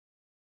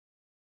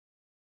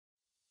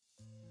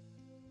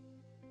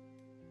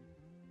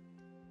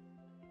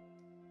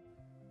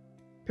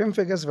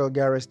Pemphigus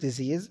vulgaris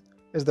disease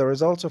is the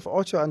result of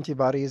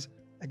autoantibodies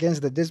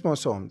against the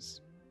desmosomes.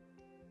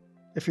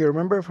 If you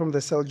remember from the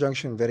cell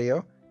junction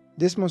video,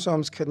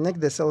 desmosomes connect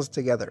the cells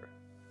together.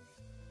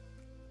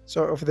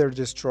 So if they're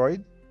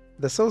destroyed,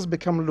 the cells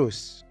become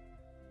loose.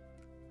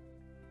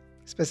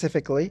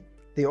 Specifically,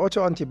 the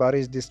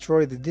autoantibodies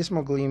destroy the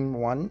desmoglein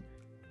 1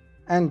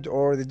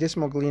 and/or the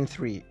desmoglein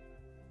 3.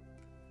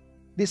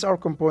 These are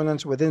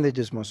components within the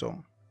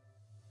desmosome.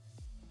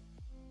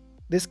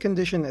 This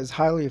condition is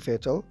highly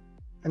fatal,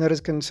 and it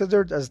is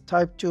considered as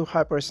type 2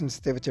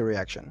 hypersensitivity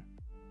reaction.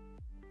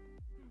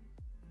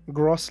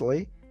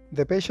 Grossly,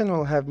 the patient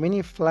will have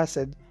many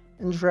flaccid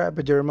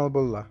intraepidermal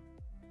bulla.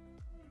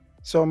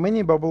 So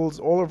many bubbles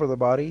all over the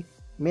body,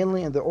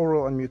 mainly in the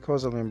oral and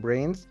mucosal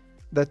membranes,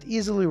 that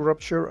easily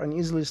rupture and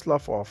easily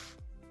slough off.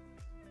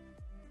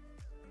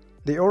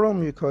 The oral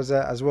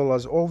mucosa, as well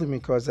as all the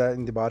mucosa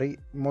in the body,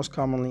 most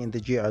commonly in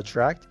the GI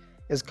tract,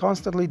 is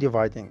constantly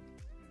dividing.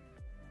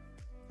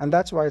 And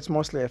that's why it's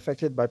mostly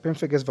affected by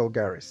Pemphigus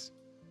vulgaris.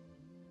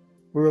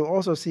 We will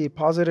also see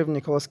positive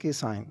Nikolsky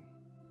sign,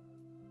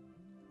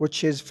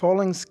 which is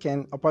falling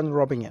skin upon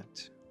rubbing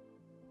it.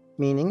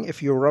 Meaning,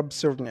 if you rub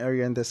certain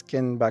area in the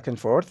skin back and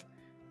forth,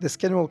 the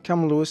skin will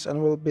come loose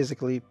and will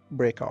basically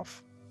break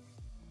off.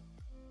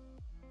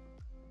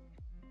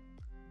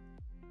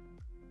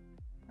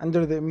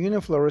 Under the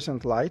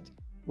immunofluorescent light,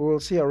 we will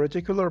see a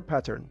reticular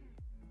pattern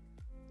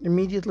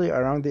immediately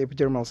around the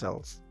epidermal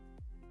cells.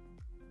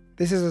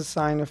 This is a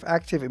sign of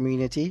active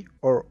immunity,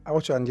 or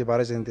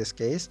autoantibodies in this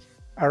case,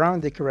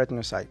 around the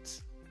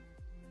keratinocytes.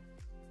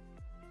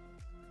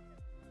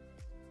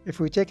 If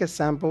we take a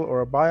sample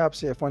or a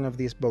biopsy of one of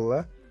these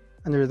bulla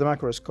under the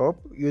microscope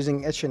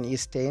using H&E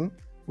stain,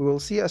 we will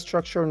see a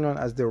structure known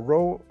as the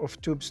row of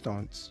tube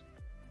stones,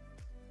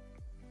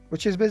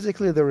 which is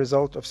basically the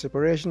result of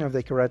separation of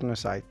the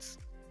keratinocytes.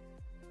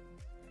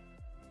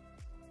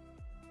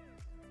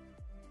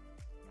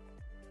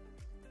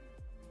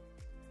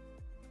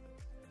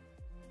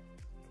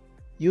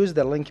 Use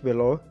the link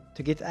below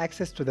to get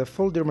access to the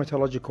full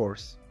dermatology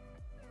course.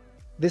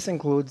 This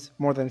includes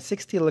more than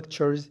 60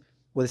 lectures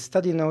with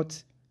study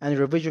notes and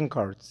revision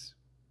cards.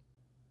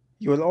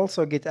 You will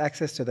also get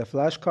access to the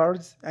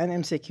flashcards and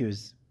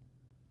MCQs.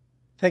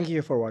 Thank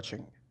you for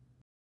watching.